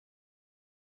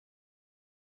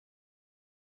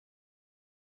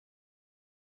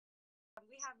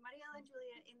We have Mariela and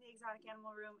Julia in the exotic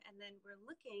animal room, and then we're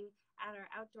looking at our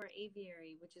outdoor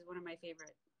aviary, which is one of my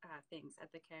favorite things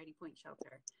at the Coyote Point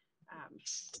shelter.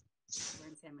 We're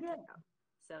in San Mateo.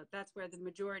 So that's where the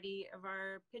majority of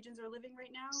our pigeons are living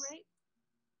right now, right?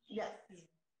 Yes. Awesome.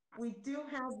 We do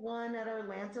have one at our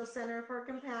Lanto Center for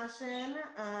Compassion.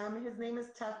 His name is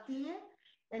Tucky,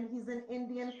 and he's an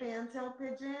Indian fantail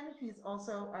pigeon. He's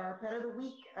also our pet of the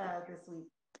week this week.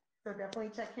 So definitely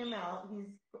check him out.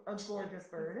 He's a gorgeous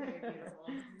bird. Very beautiful.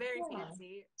 Very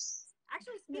fancy.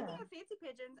 Actually, speaking of fancy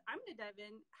pigeons, I'm going to dive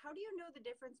in. How do you know the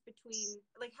difference between,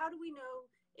 like, how do we know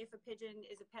if a pigeon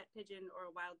is a pet pigeon or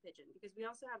a wild pigeon? Because we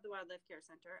also have the Wildlife Care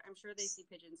Center. I'm sure they see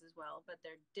pigeons as well, but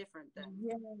they're different than.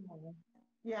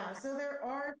 Yeah, so there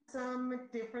are some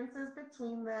differences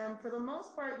between them. For the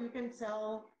most part, you can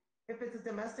tell if it's a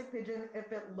domestic pigeon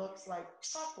if it looks like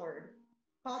Hawkward.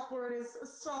 Hawkward is a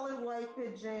solid white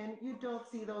pigeon. You don't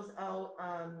see those out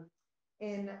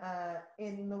in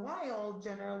the wild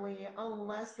generally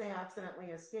unless they accidentally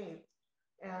escape.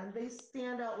 And they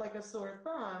stand out like a sore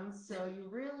thumb. So you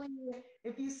really,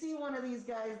 if you see one of these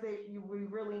guys, we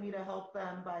really need to help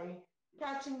them by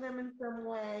catching them in some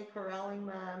way, corralling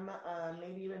them,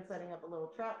 maybe even setting up a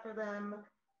little trap for them.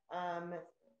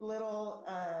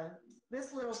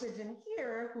 This little pigeon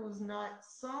here, who's not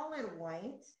solid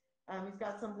white, he's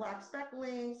got some black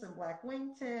specklings, some black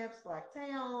wingtips, black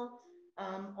tail.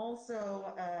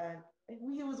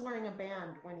 He was wearing a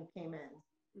band when he came in.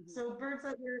 Mm-hmm. So birds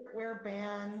that wear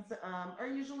bands are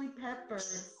usually pet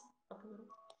birds.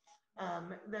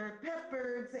 They're pet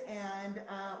birds, and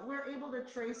we're able to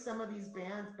trace some of these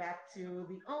bands back to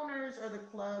the owners or the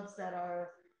clubs that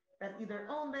either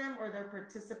own them or they're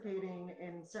participating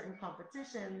in certain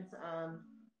competitions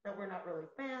that we're not really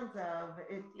fans of.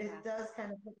 It does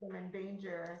kind of put them in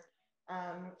danger.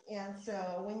 And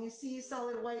so when you see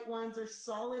solid white ones or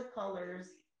solid colors,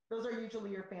 those are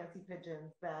usually your fancy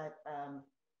pigeons that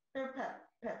they're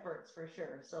pet birds for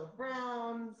sure. So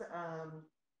browns,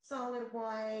 solid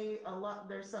white,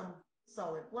 there's some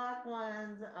solid black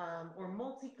ones, or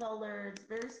multicolored,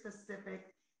 very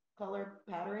specific color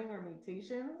patterning or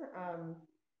mutations.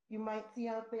 You might see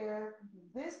out there.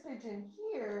 This pigeon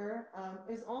here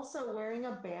is also wearing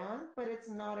a band, but it's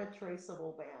not a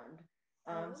traceable band.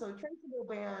 So traceable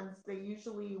bands, they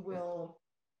usually will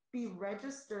be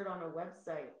registered on a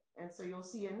website. And so you'll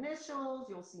see initials,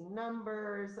 you'll see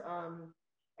numbers,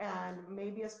 and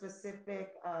maybe a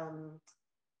specific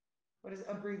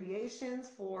abbreviations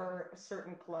for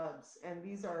certain clubs. And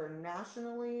these are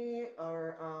nationally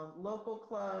or local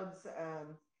clubs.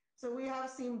 So we have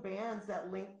seen bands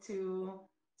that link to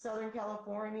Southern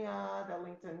California, that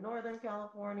link to Northern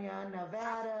California,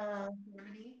 Nevada.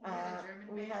 Germany.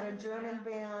 We had a German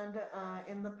band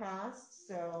in the past.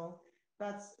 So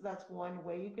that's one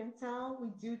way you can tell. We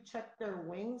do check their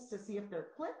wings to see if they're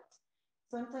clipped.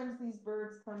 Sometimes these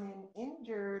birds come in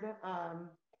injured,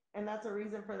 and that's a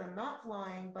reason for them not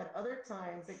flying, but other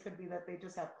times it could be that they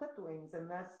just have clipped wings,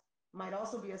 and that might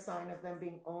also be a sign of them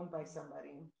being owned by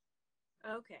somebody.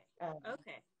 Okay.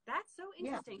 That's so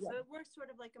interesting. Yeah. So it works sort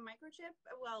of like a microchip?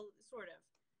 Well, sort of.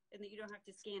 And that you don't have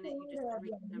to scan it, you just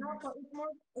read the numbers.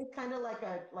 It's kind of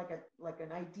like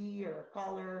an ID or a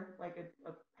collar, like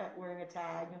a pet wearing a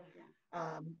tag.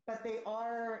 Yeah. But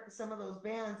some of those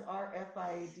bands are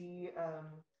FID,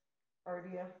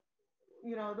 RDF.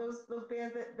 You know, those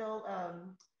bands that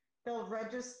they'll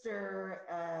register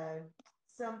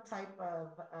some type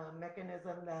of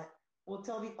mechanism that will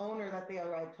tell the owner that they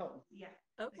arrived home. Yeah.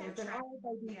 Okay. So it's an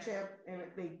RFID chip, and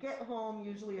if they get home,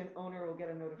 usually an owner will get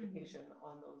a notification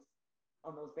on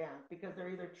those bands because they're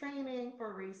either training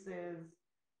for races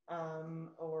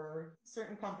or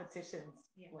certain competitions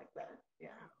like that. Yeah.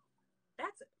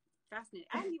 That's fascinating.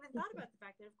 I hadn't even thought about the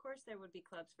fact that, of course, there would be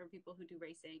clubs for people who do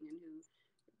racing and who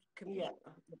compete.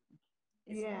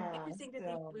 Yeah. It's interesting to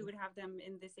think we would have them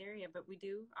in this area, but we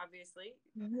do, obviously.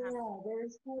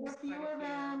 There's quite a few of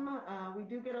them. We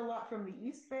do get a lot from the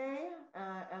East Bay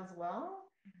as well.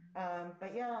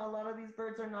 But a lot of these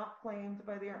birds are not claimed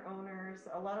by their owners.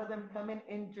 A lot of them come in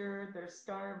injured. They're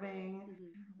starving.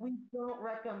 Mm-hmm. We don't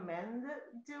recommend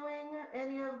doing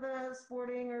any of the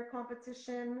sporting or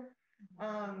competition.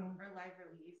 Or live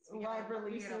release. We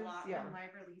get a lot from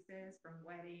live releases, from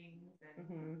weddings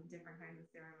and different kinds of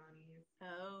ceremonies.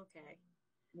 Oh, okay.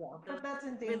 Yeah, but that's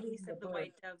in danger. Release of the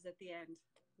white doves at the end.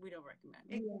 We don't recommend.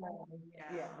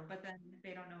 Yeah. But then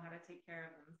they don't know how to take care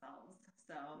of themselves,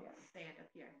 so they end up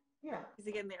here. Yeah. Because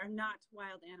again, they are not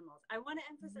wild animals. I want to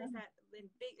emphasize that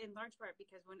in large part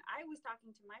because when I was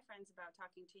talking to my friends about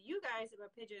talking to you guys about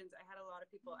pigeons, I had a lot of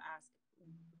people ask,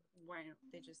 why don't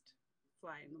they just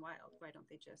fly in the wild? Why don't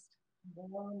they just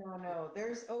No.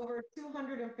 There's over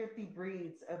 250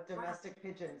 breeds of Wow. domestic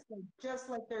pigeons. So just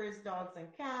like there is dogs and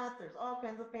cats, there's all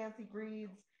kinds of fancy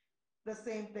breeds. The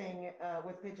same thing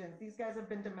with pigeons. These guys have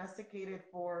been domesticated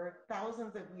for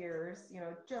thousands of years,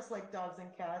 just like dogs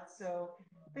and cats. So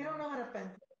they don't know how to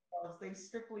fend for themselves. They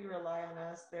strictly rely on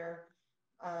us. They're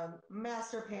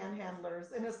master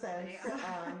panhandlers in a sense.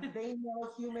 They know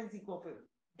humans equal food.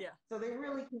 Yeah. So they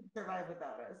really can't survive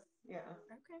without us. Yeah.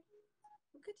 Okay.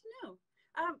 Well, good to know.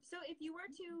 So if you were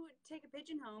to take a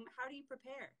pigeon home, how do you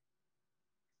prepare?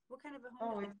 What kind of a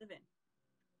home do you live in?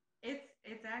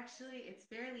 It's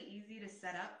fairly easy to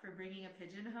set up for bringing a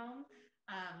pigeon home.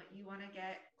 You want to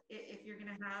get, if you're going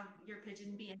to have your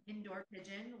pigeon be an indoor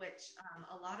pigeon, which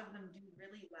a lot of them do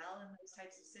really well in those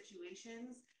types of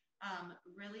situations.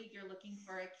 Really, you're looking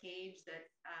for a cage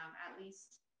that's at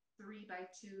least 3 by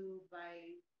 2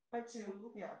 by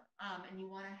 2. Yeah. And you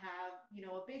want to have,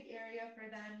 a big area for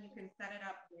them. You can set it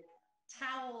up with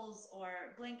towels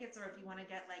or blankets, or if you want to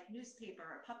get like newspaper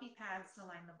or puppy pads to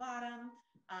line the bottom.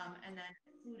 And then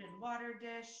food and water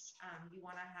dish. You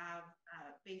want to have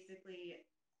basically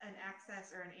an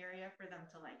access or an area for them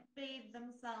to like bathe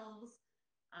themselves.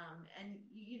 And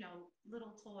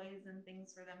little toys and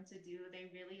things for them to do.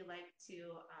 They really like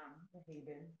to hay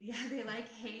bins. Yeah, they like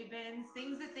hay bins,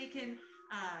 things that they can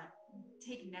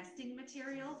take nesting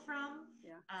material from.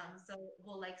 Yeah. So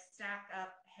we'll like stack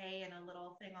up hay in a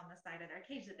little thing on the side of their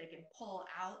cage that they can pull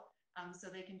out,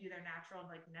 so they can do their natural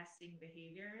like nesting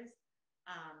behaviors.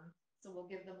 So we'll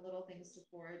give them little things to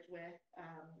forage with,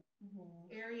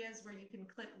 areas where you can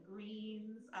clip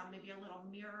greens, maybe a little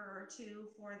mirror or two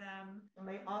for them. And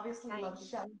they obviously love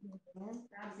shelves.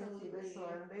 Absolutely. You can see this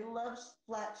one. They love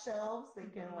flat shelves. They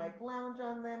can like lounge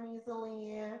on them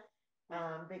easily.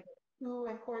 They can coo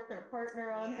and court their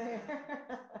partner on there.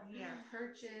 Yeah,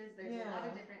 perches. There's a lot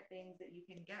of different things that you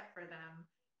can get for them.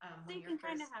 So you can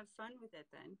kind of have fun with it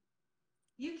then.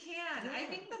 You can. I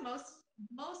think the most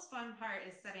fun part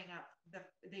is setting up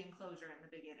the enclosure in the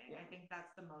beginning. I think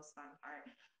that's the most fun part.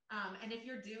 And if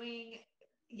you're doing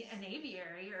an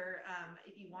aviary, or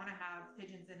if you want to have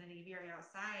pigeons in an aviary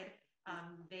outside,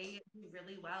 they do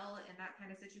really well in that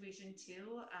kind of situation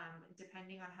too.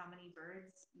 Depending on how many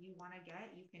birds you want to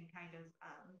get, you can kind of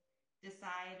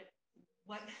decide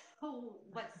what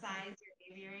what size your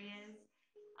aviary is.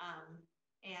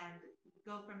 And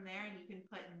go from there, and you can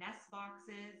put nest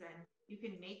boxes, and you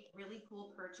can make really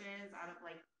cool perches out of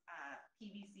like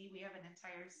PVC. We have an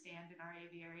entire stand in our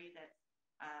aviary that's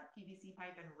PVC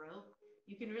pipe and rope.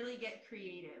 You can really get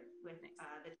creative with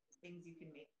the things you can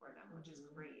make for them, which is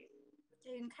great.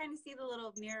 You can kind of see the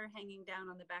little mirror hanging down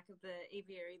on the back of the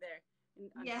aviary there. On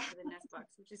top of the nest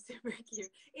box, which is super cute.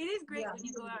 It is great when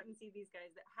you go out and see these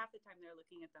guys that half the time they're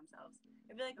looking at themselves.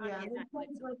 I feel like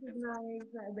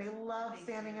they love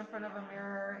standing in front of a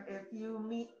mirror. If you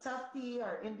meet Tufty,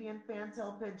 our Indian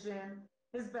fantail pigeon,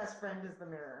 his best friend is the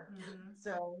mirror.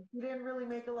 So he didn't really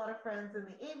make a lot of friends in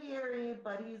the aviary,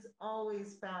 but he's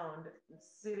always found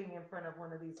sitting in front of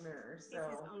one of these mirrors. He's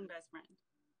his own best friend.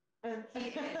 And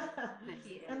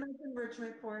and that's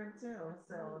enrichment for him too.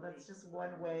 So that's just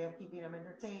one way of keeping him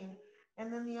entertained.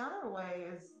 And then the other way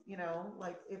is,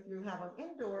 like if you have them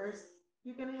indoors,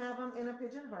 you can have them in a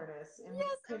pigeon harness. And yes,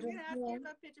 I was going to ask you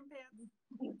about pigeon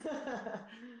pants.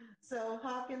 So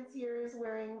Hawkins here is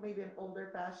wearing maybe an older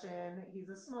fashion. He's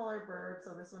a smaller bird,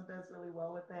 so this one does really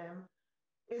well with him.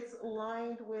 It's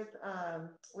lined with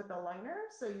a liner,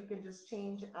 so you can just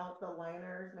change out the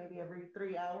liners maybe every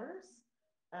 3 hours.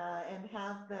 And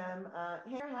have them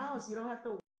in your house. You don't have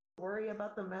to worry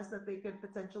about the mess that they could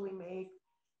potentially make.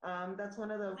 That's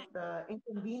one of the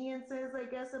inconveniences, I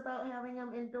guess, about having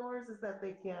them indoors is that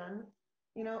they can,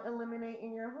 eliminate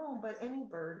in your home, but any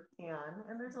bird can.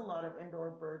 And there's a lot of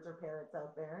indoor birds or parrots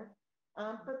out there.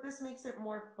 But this makes it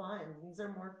more fun. These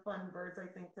are more fun birds, I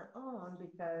think, to own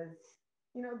because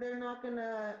they're not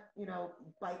gonna,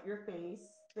 bite your face.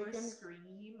 They can scream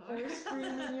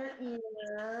in your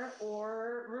ear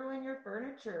or ruin your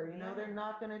furniture. They're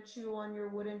not gonna chew on your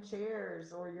wooden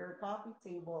chairs or your coffee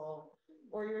table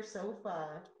or your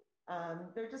sofa.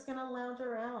 They're just gonna lounge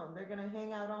around. They're gonna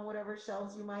hang out on whatever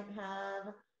shelves you might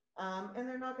have. And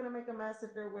they're not gonna make a mess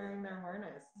if they're wearing their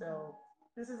harness. So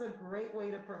this is a great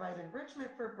way to provide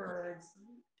enrichment for birds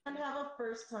and have a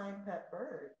first-time pet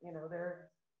bird.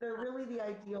 They're really the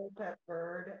ideal pet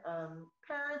bird.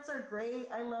 Parrots are great.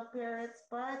 I love parrots,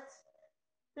 but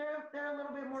they're a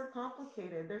little bit more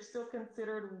complicated. They're still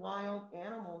considered wild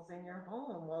animals in your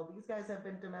home, while these guys have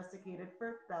been domesticated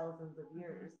for thousands of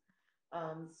years.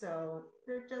 So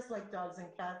they're just like dogs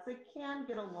and cats. They can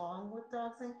get along with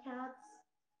dogs and cats,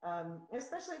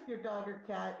 Especially if your dog or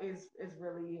cat is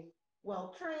really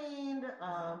well trained,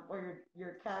 or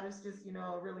your cat is just,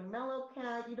 a really mellow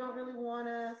cat. You don't really want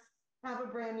to have a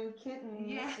brand new kitten in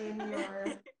your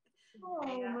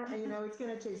home. It's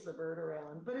going to chase the bird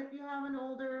around. But if you have an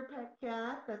older pet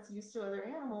cat that's used to other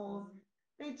animals,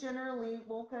 they generally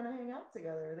will kind of hang out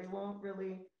together. They won't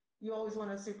really, you always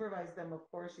want to supervise them, of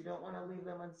course. You don't want to leave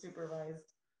them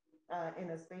unsupervised in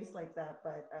a space like that.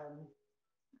 But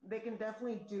they can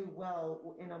definitely do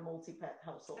well in a multi-pet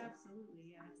household. Absolutely,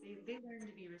 yeah. They learn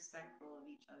to be respectful of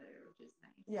each other, which is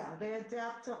nice. Yeah, they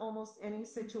adapt to almost any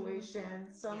situation.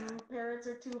 Some parrots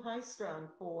are too high-strung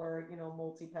for,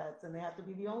 multi-pets, and they have to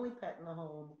be the only pet in the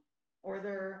home. Or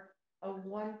they're a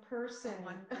one-person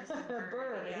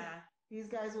bird. Yeah. These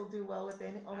guys will do well with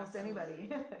almost anybody.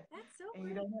 That's so And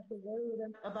you don't have to worry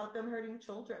about them hurting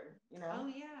children, Oh,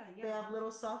 yeah. They have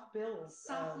little soft bills.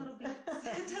 Soft little beaks.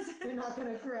 They're not going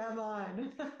to grab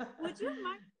on. Would you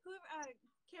mind,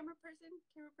 camera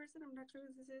person, I'm not sure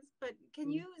who this is, but can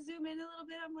you zoom in a little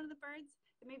bit on one of the birds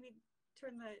and maybe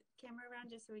turn the camera around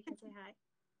just so we can say hi?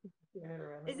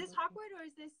 Is this Hawkward or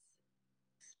is this?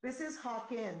 This is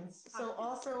Hawkins, so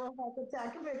also a hawk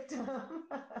attack victim.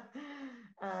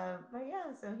 But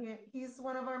yeah, so he's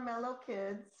one of our mellow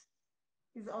kids.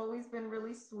 He's always been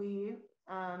really sweet.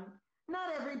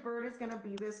 Not every bird is going to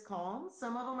be this calm.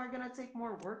 Some of them are going to take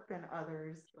more work than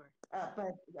others. Sure.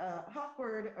 But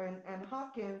Hawkward and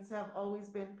Hawkins have always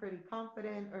been pretty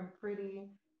confident and pretty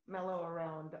mellow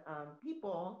around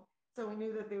people. So we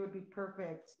knew that they would be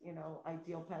perfect,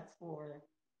 ideal pets for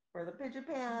the pigeon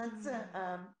pants.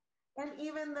 And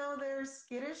even though they're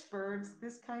skittish birds,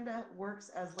 this kind of works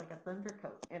as like a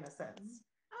thundercoat in a sense.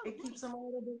 It keeps them a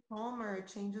little bit calmer. It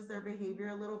changes their behavior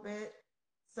a little bit.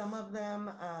 Some of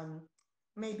them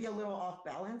may be a little off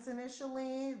balance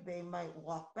initially. They might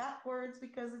walk backwards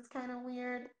because it's kind of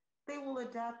weird. They will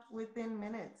adapt within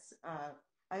minutes.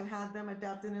 I've had them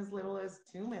adapt in as little as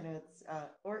 2 minutes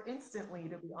or instantly,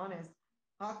 to be honest.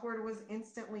 Hawkward was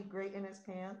instantly great in his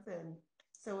pants, and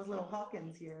so was little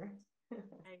Hawkins here.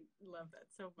 I love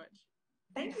that so much.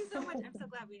 Thank you so much. I'm so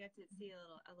glad we got to see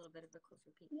a little bit of a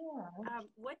closer peek. Yeah.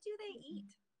 What do they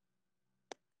eat?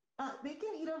 They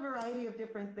can eat a variety of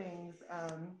different things.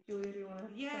 Julia, do you want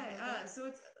to? Yeah, so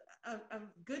it's a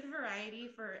good variety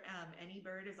for any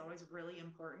bird is always really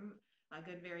important. A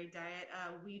good varied diet.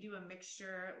 We do a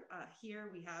mixture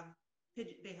here.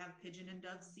 They have pigeon and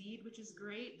dove seed, which is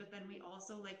great, but then we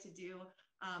also like to do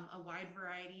a wide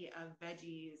variety of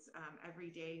veggies every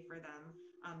day for them.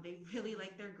 They really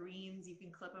like their greens. You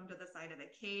can clip them to the side of the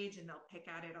cage and they'll pick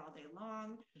at it all day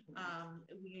long.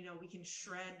 We can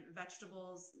shred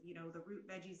vegetables, the root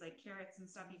veggies like carrots and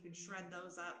stuff. You can shred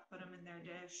those up, put them in their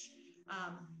dish.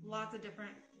 Lots of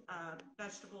different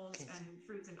vegetables and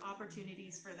fruits and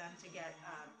opportunities for them to get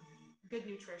good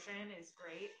nutrition is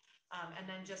great. And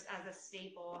then just as a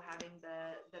staple, having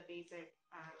the basic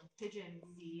pigeon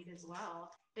seed as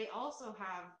well. They also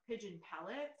have pigeon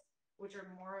pellets, which are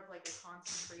more of like a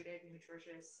concentrated,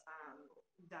 nutritious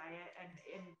diet. And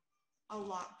in a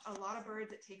lot of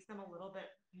birds, it takes them a little bit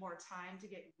more time to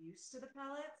get used to the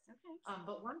pellets. Okay.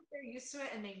 But once they're used to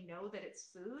it and they know that it's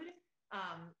food,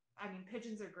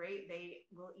 pigeons are great. They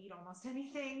will eat almost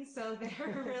anything. So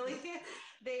they're really,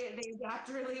 they adapt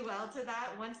really well to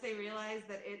that. Once they realize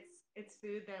that it's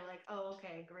food, they're like, oh,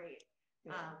 okay, great.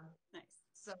 Nice.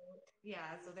 So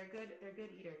they're good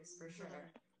eaters for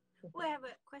sure. Well, I have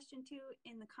a question too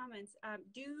in the comments.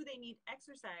 Do they need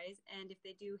exercise? And if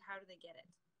they do, how do they get it?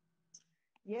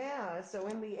 Yeah, so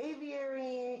in the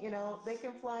aviary, they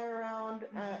can fly around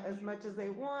as much as they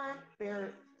want.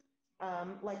 They're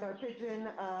like our pigeon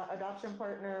adoption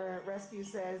partner rescue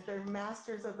says, they're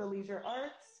masters of the leisure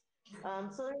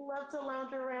arts. So they love to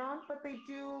lounge around, but they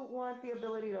do want the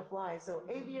ability to fly. So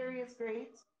aviary is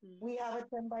great. We have a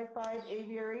 10x5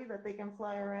 aviary that they can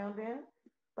fly around in.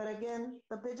 But again,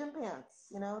 the pigeon pants,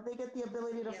 they get the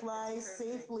ability to fly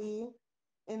safely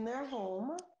in their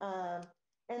home.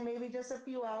 And maybe just a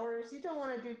few hours. You don't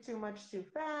want to do too much too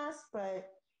fast, but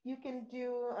you can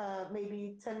do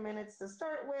maybe 10 minutes to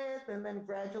start with and then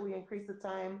gradually increase the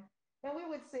time. And we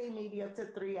would say maybe up to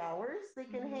 3 hours. They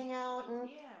can hang out and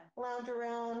lounge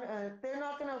around. They're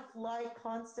not going to fly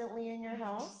constantly in your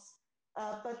house,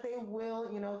 but they will,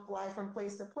 fly from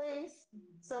place to place.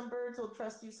 Some birds will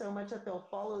trust you so much that they'll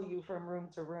follow you from room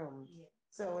to room.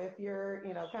 So if you're,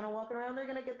 kind of walking around, they're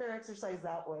going to get their exercise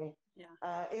that way.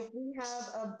 Yeah. If we have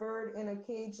a bird in a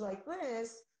cage like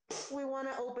this, we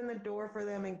want to open the door for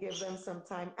them and give them some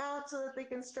time out so that they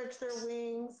can stretch their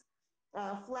wings,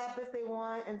 flap if they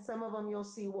want. And some of them you'll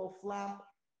see will flap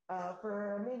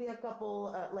for maybe a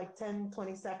couple, like 10,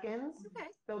 20 seconds. Okay.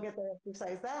 They'll get their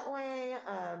exercise that way.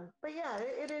 But yeah,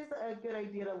 it is a good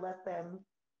idea to let them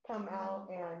come out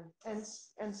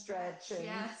and stretch. And,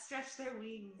 yeah, stretch their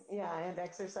wings. Yeah, and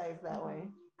exercise that way.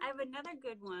 I have another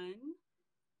good one.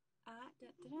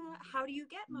 How do you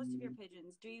get most of your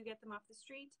pigeons? Do you get them off the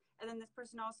street? And then this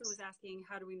person also was asking,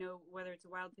 how do we know whether it's a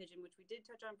wild pigeon, which we did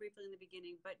touch on briefly in the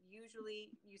beginning, but usually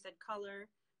you said color.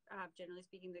 Generally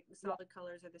speaking, the solid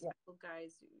colors are the speckled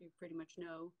guys. You pretty much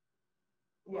know.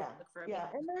 Yeah,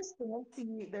 and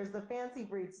there's the fancy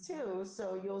breeds too.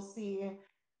 So you'll see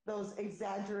those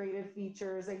exaggerated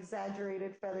features,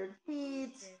 exaggerated feathered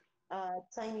feet,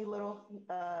 tiny little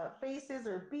faces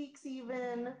or beaks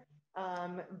even.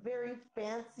 Very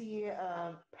fancy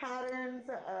patterns.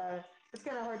 It's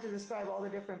kind of hard to describe all the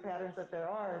different patterns that there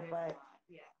are, but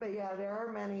yeah, there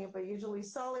are many. But usually,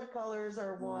 solid colors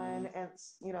are one, and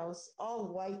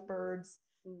all white birds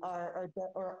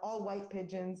or all white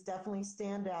pigeons definitely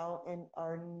stand out and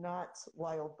are not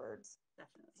wild birds.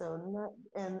 Definitely. So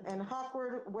and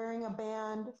Hawkward wearing a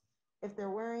band. If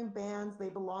they're wearing bands, they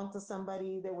belong to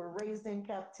somebody. They were raised in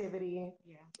captivity.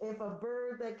 Yeah. If a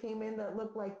bird that came in that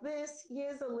looked like this, he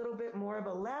is a little bit more of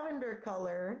a lavender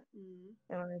color.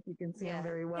 I don't know if you can see him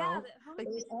very well. But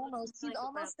he's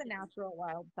almost a natural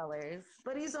wild colors.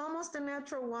 But he's almost a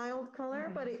natural wild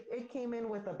color, but it came in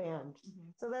with a band.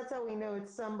 So that's how we know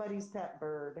it's somebody's pet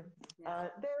bird. Yeah.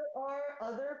 There are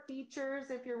other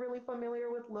features if you're really familiar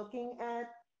with looking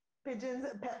at pigeons,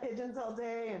 pet pigeons all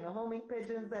day and the homing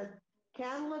pigeons that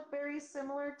can look very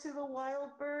similar to the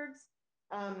wild birds.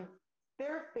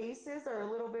 Their faces are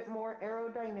a little bit more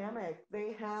aerodynamic.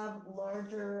 They have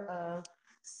larger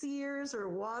sears or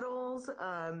wattles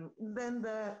than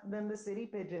the city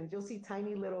pigeons. You'll see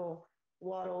tiny little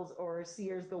wattles or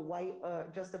sears, the white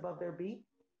just above their beak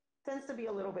tends to be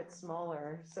a little bit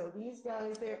smaller. So these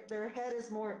guys, their head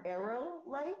is more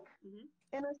arrow-like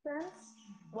in a sense,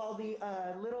 while the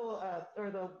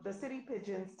the city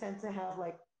pigeons tend to have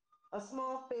like a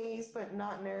small face, but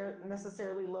not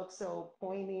necessarily look so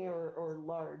pointy or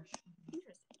large.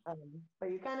 Interesting.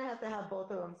 But you kind of have to have both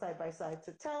of them side by side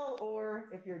to tell, or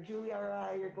if you're Julia or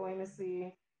I, you're going to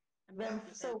see them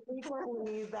so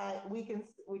frequently that we can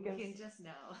just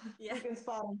know. We can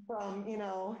spot them from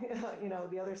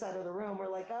the other side of the room. We're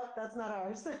like, oh, that's not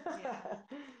ours. So how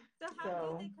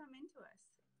do they come into us?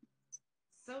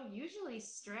 So usually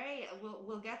stray,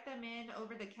 we'll get them in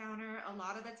over the counter. A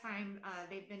lot of the time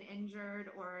they've been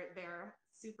injured or they're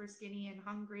super skinny and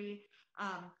hungry.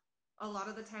 A lot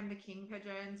of the time the king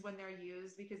pigeons, when they're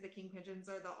used, because the king pigeons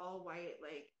are the all white,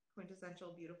 like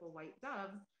quintessential beautiful white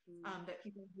doves that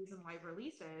people use in live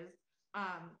releases,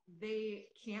 they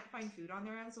can't find food on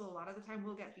their own. So a lot of the time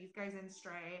we'll get these guys in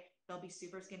stray. They'll be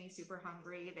super skinny, super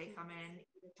hungry. They come in,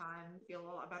 eat a ton, feel a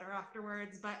lot better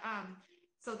afterwards. But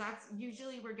so that's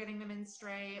usually we're getting them in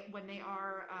stray. When they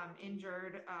are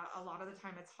injured, a lot of the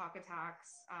time it's hawk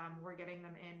attacks. We're getting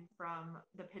them in from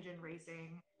the pigeon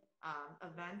racing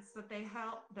events that they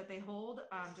hold,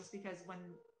 just because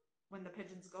when the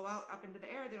pigeons go out up into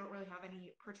the air, they don't really have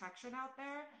any protection out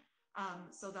there.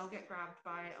 So they'll get grabbed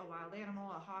by a wild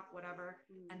animal, a hawk, whatever,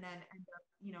 and then end up,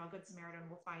 a good Samaritan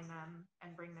will find them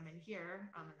and bring them in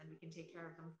here, and then we can take care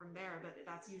of them from there. But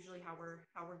that's usually how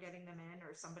we're getting them in,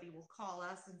 or somebody will call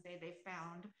us and say they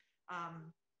found,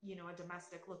 a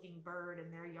domestic looking bird in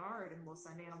their yard, and we'll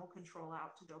send animal control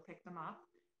out to go pick them up.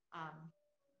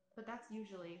 But that's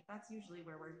usually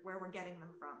where we're getting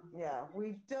them from. Yeah,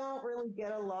 we don't really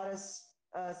get a lot of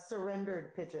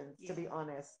surrendered pigeons, to be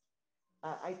honest.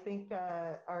 I think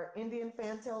our Indian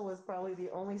fantail was probably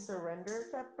the only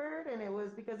surrendered pet bird, and it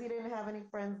was because he didn't have any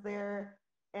friends there,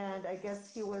 and I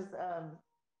guess he was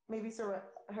maybe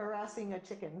harassing a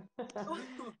chicken in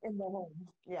the home.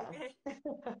 Yeah.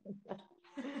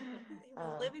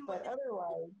 But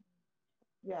otherwise,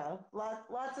 yeah,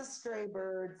 lots of stray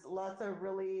birds, lots of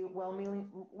really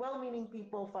well-meaning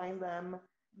people find them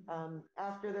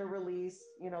after they're released.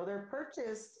 They're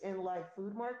purchased in like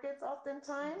food markets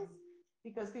oftentimes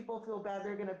because people feel bad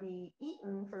they're going to be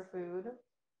eaten for food,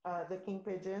 the king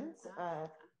pigeons.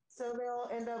 So they'll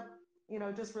end up,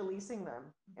 just releasing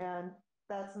them, and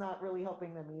that's not really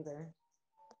helping them either.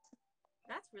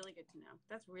 That's really good to know.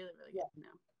 That's really, really good to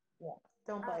know. Yeah,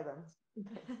 don't buy them.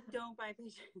 Don't buy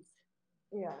pigeons.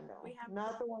 Yeah, no,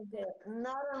 not the ones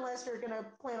not unless you're going to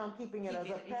plan on keeping it as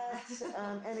a pet.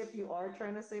 And if you are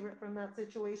trying to save it from that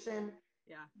situation.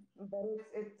 Yeah.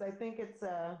 But I think it's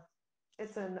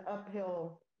an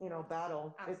uphill,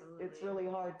 battle. It's really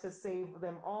hard to save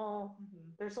them all.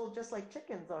 They're sold just like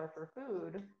chickens are for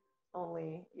food.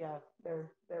 Only,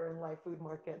 they're in live food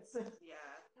markets. Yeah.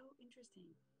 Oh,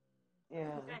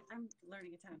 Yeah. I'm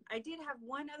learning a ton. I did have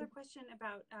one other question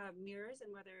about mirrors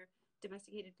and whether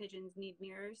domesticated pigeons need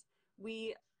mirrors.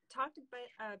 We talked a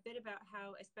bit about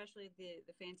how, especially the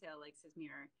fantail likes his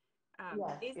mirror.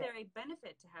 Is there a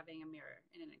benefit to having a mirror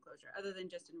in an enclosure other than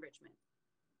just enrichment?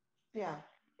 Yeah.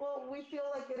 Well, we feel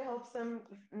like it helps them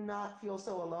not feel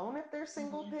so alone if they're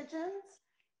single pigeons.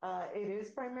 It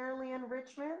is primarily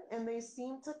enrichment, and they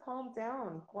seem to calm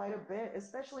down quite a bit,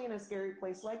 especially in a scary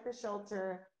place like the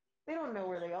shelter. They don't know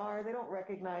where they are. They don't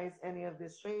recognize any of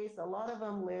this space. A lot of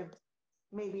them lived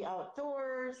maybe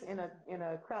outdoors in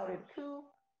a crowded coop,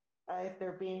 if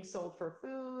they're being sold for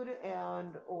food,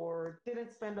 and or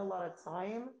didn't spend a lot of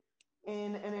time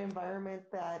in an environment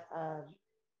that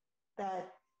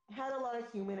had a lot of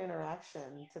human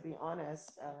interaction. To be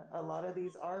honest, a lot of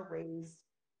these are raised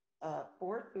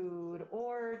for food,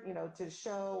 or to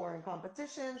show or in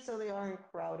competition, so they are in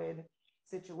crowded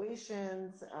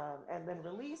situations, and then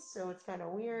released. So it's kind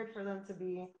of weird for them to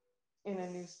be in a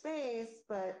new space,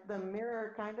 but the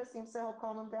mirror kind of seems to help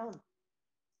calm them down.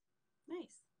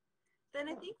 Nice. Then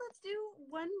I think let's do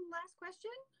one last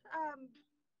question,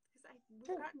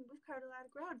 because we've covered a lot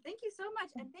of ground. Thank you so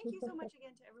much, and thank you so much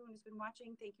again to everyone who's been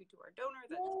watching. Thank you to our donor.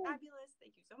 That's fabulous.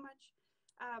 Thank you so much.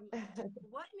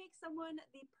 What makes someone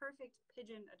the perfect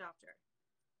pigeon adopter?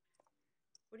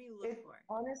 What do you look for?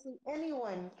 Honestly,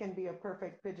 anyone can be a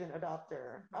perfect pigeon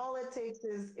adopter. All it takes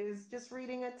is just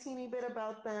reading a teeny bit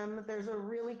about them. There's a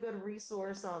really good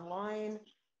resource online.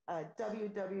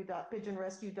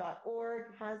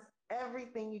 www.pigeonrescue.org has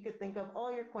everything you could think of.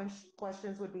 All your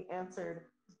questions would be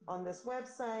answered on this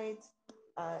website.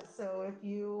 So if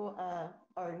you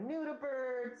are new to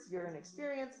birds, you're an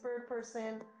experienced bird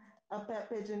person, a pet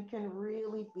pigeon can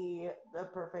really be the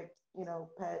perfect,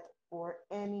 pet for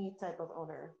any type of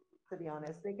owner, to be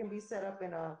honest. They can be set up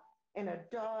in a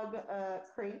dog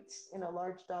crate, in a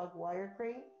large dog wire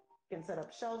crate. You can set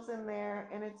up shelves in there,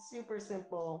 and it's super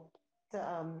simple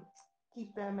to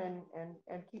keep them and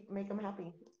make them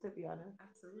happy, to be honest.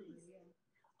 Absolutely, yeah.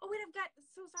 Oh, wait,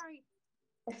 so sorry.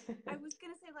 I was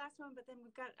going to say last one, but then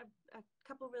we've got a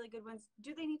couple really good ones.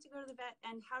 Do they need to go to the vet?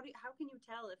 And how can you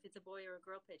tell if it's a boy or a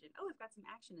girl pigeon? Oh, we've got some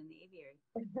action in the aviary.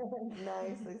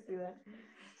 Nice, I see that.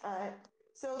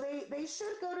 So they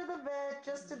should go to the vet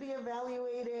just to be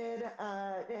evaluated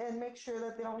and make sure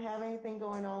that they don't have anything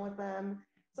going on with them.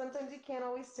 Sometimes you can't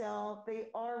always tell. They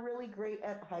are really great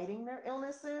at hiding their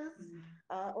illnesses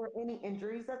or any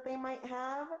injuries that they might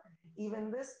have.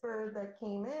 Even this bird that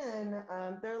came in,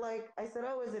 they're like, I said,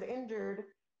 oh, is it injured?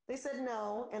 They said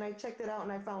no, and I checked it out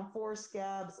and I found 4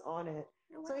 scabs on it.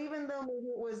 Oh, wow. So even though maybe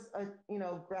it was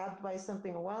grabbed by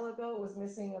something a while ago, it was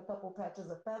missing a couple patches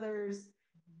of feathers.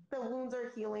 The wounds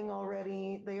are healing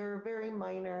already. They are very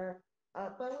minor,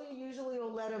 but we usually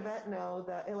will let a vet know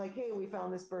that, like, hey, we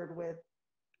found this bird with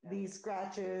these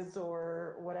scratches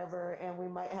or whatever, and we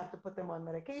might have to put them on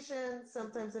medication.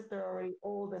 Sometimes if they're already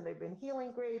old and they've been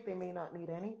healing great, they may not need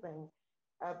anything.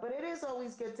 But it is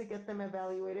always good to get them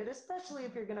evaluated, especially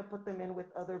if you're going to put them in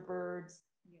with other birds.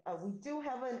 We do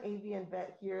have an avian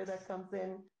vet here that comes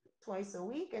in twice a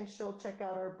week, and she'll check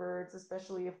out our birds,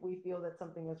 especially if we feel that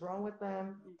something is wrong with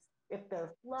them. If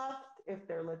they're fluffed, if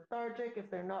they're lethargic,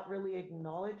 if they're not really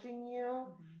acknowledging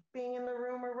you being in the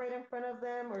room or right in front of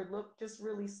them, or look just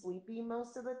really sleepy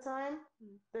most of the time,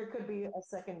 there could be a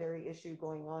secondary issue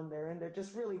going on there, and they're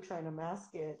just really trying to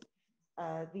mask it.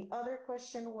 The other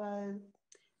question was?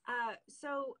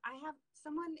 So I have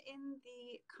someone in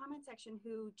the comment section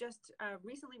who just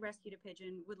recently rescued a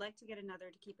pigeon, would like to get another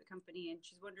to keep it company, and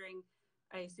she's wondering,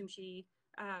 I assume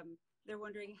they're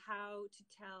wondering how to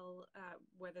tell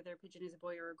whether their pigeon is a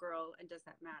boy or a girl, and does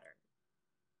that matter?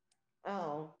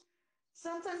 Oh,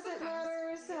 sometimes it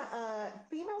matters.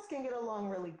 Females can get along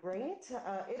really great.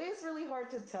 It is really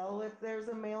hard to tell if there's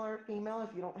a male or female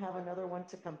if you don't have another one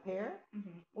to compare.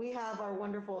 We have our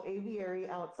wonderful aviary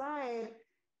outside,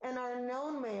 and our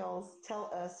known males tell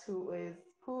us who is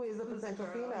a potential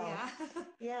female.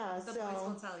 Yeah. The boys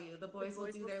will tell you. The boys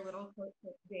will do their little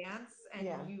dance,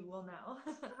 and you will know.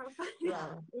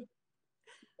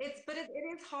 It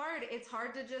is hard. It's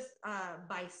hard to just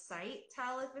by sight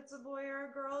tell if it's a boy or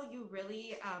a girl. You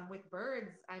really with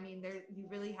birds, I mean, you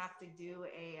really have to do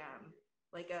a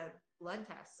blood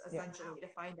test essentially to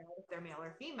find out if they're male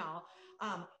or female.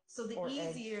 So the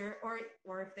easier, or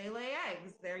if they lay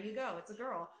eggs, there you go, it's a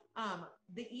girl.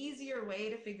 The easier way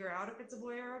to figure out if it's a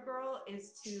boy or a girl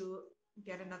is to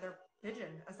get another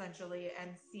pigeon essentially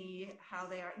and see how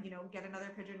they are, get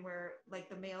another pigeon where like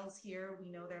the males here, we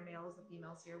know they're males, the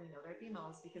females here, we know they're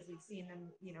females because we've seen them,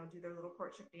 do their little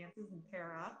courtship dances and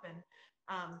pair up. And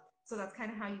so that's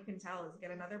kind of how you can tell is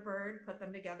get another bird, put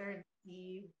them together and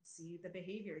see the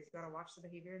behaviors. You got to watch the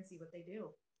behavior and see what they do.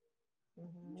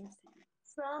 Mm-hmm.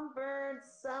 Some birds,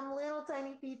 some little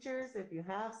tiny features. If you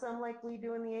have some like we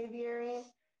do in the aviary,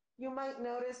 you might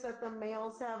notice that the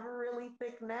males have really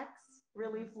thick necks,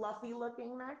 really fluffy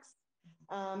looking necks.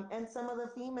 And some of the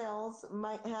females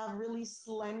might have really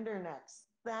slender necks.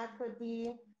 That could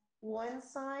be one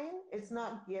sign. It's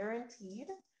not guaranteed.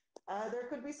 There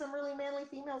could be some really manly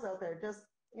females out there, just,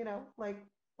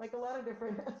 like a lot of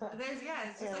different it's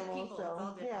just animals. like people. So, it's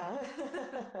all different.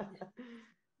 Yeah.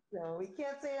 So we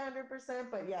can't say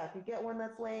 100%, but yeah, if you get one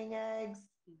that's laying eggs,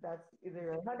 that's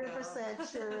either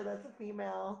 100% sure that's a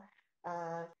female.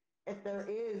 If there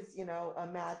is, a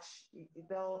match,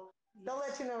 they'll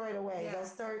let you know right away. Yeah. They'll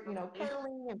start,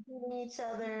 cuddling and feeding each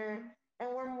other. And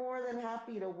we're more than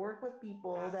happy to work with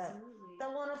people that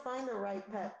want to find the right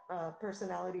pet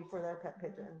personality for their pet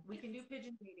pigeon. We can do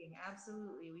pigeon dating.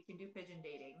 Absolutely. We can do pigeon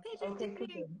dating. Pigeon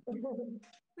dating.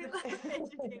 We love pigeon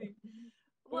dating.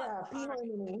 Well, yeah,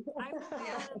 I will go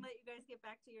ahead and let you guys get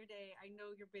back to your day. I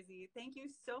know you're busy. Thank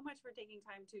you so much for taking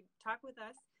time to talk with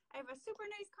us. I have a super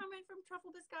nice comment from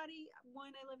Truffle Biscotti.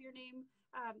 One, I love your name.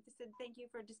 Said thank you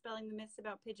for dispelling the myths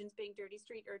about pigeons being dirty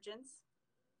street urchins.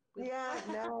 Yeah,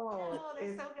 no.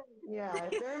 They're so good. Yeah,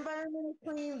 if their environment is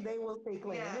clean, they will stay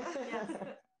clean. Yeah.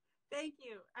 Yes. Thank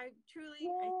you. I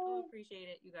so appreciate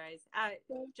it, you guys.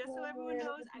 Just so everyone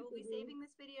knows, I will be saving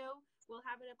this video. We'll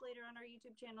have it up later on our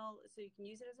YouTube channel so you can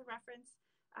use it as a reference.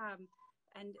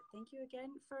 And thank you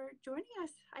again for joining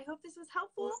us. I hope this was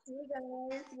helpful. Thank you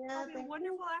guys. Yeah, have a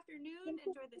wonderful afternoon.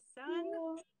 Enjoy the sun.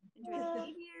 Enjoy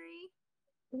the aviary.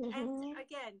 And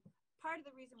again, part of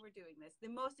the reason we're doing this,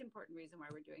 the most important reason why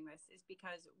we're doing this is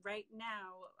because right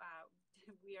now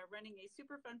we are running a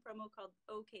super fun promo called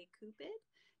OK Cupid.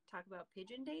 Talk about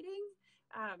pigeon dating.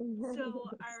 So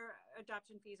our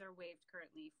adoption fees are waived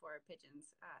currently for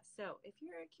pigeons. So if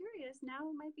you're curious,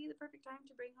 now might be the perfect time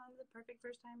to bring home the perfect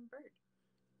first time bird.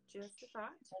 Just a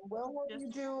thought. We'll help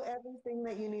you do everything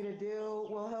that you need to do.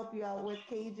 We'll help you out with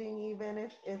caging even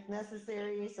if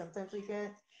necessary. Sometimes we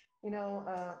get,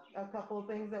 a couple of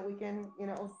things that we can,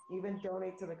 even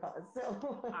donate to the cause.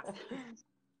 So awesome.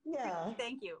 Yeah.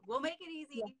 Thank you. We'll make it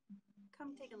easy. Yeah.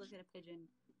 Come take a look at a pigeon.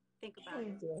 Think about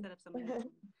it. Set up something.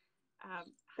 Have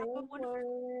a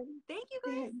wonderful. Thank you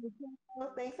guys.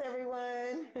 Thanks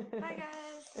everyone. Bye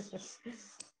guys.